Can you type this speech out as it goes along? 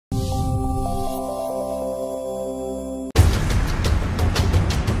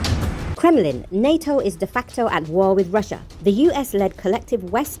Kremlin, NATO is de facto at war with Russia. The US-led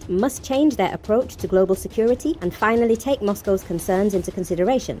collective West must change their approach to global security and finally take Moscow's concerns into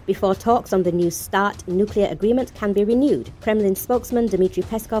consideration before talks on the New START nuclear agreement can be renewed, Kremlin spokesman Dmitry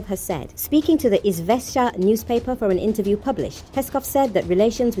Peskov has said. Speaking to the Izvestia newspaper for an interview published, Peskov said that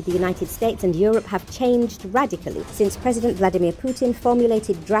relations with the United States and Europe have changed radically since President Vladimir Putin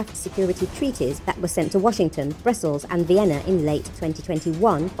formulated draft security treaties that were sent to Washington, Brussels and Vienna in late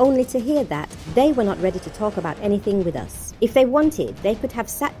 2021, only to hear that they were not ready to talk about anything with us. If they wanted, they could have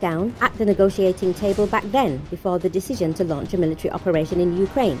sat down at the negotiating table back then before the decision to launch a military operation in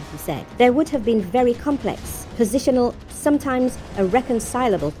Ukraine, he said. There would have been very complex, positional, sometimes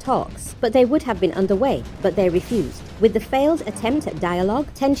irreconcilable talks, but they would have been underway, but they refused. With the failed attempt at dialogue,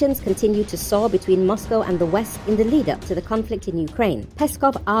 tensions continued to soar between Moscow and the West in the lead-up to the conflict in Ukraine.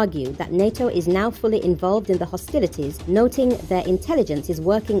 Peskov argued that NATO is now fully involved in the hostilities, noting their intelligence is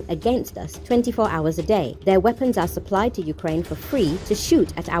working against us 24 hours a day. Their weapons are supplied to Ukraine for free to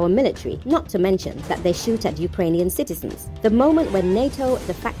shoot at our military, not to mention that they shoot at Ukrainian citizens. The moment when NATO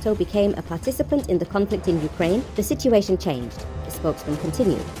de facto became a participant in the conflict in Ukraine, the situation changed, the spokesman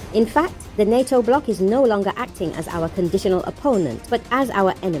continued. In fact, the NATO bloc is no longer acting as our conditional opponent, but as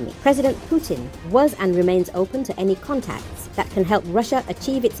our enemy. President Putin was and remains open to any contacts that can help Russia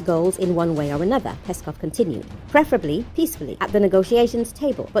achieve its goals in one way or another, Peskov continued. Preferably peacefully at the negotiations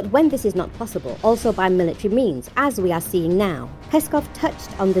table, but when this is not possible, also by military means, as we are seeing now. Peskov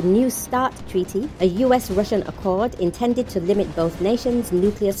touched on the New START treaty, a US-Russian accord intended to limit both nations'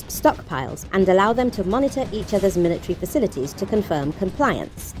 nuclear stockpiles and allow them to monitor each other's military facilities to confirm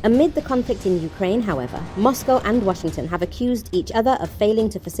compliance. Amid the conflict in Ukraine, however, Moscow and Washington have accused each other of failing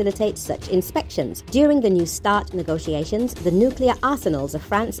to facilitate such inspections. During the New START negotiations, the nuclear arsenals of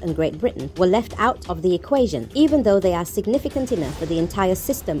France and Great Britain were left out of the equation, even though they are significant enough for the entire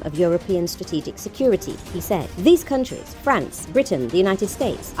system of European strategic security, he said. These countries, France, Britain, the United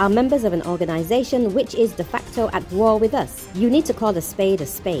States, are members of an organization which is de facto at war with us. You need to call a spade,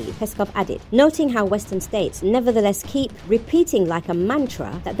 Peskov added, noting how Western states nevertheless keep repeating like a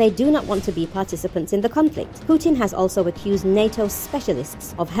mantra that they do not want to be participants in the conflict. Putin has also accused NATO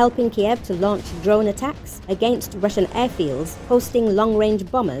specialists of helping Kiev to launch drone attacks against Russian airfields hosting long-range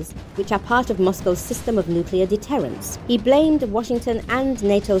bombers, which are part of Moscow's system of nuclear deterrence. He blamed Washington and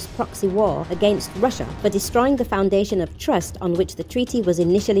NATO's proxy war against Russia for destroying the foundation of trust on which the treaty was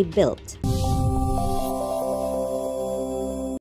initially built.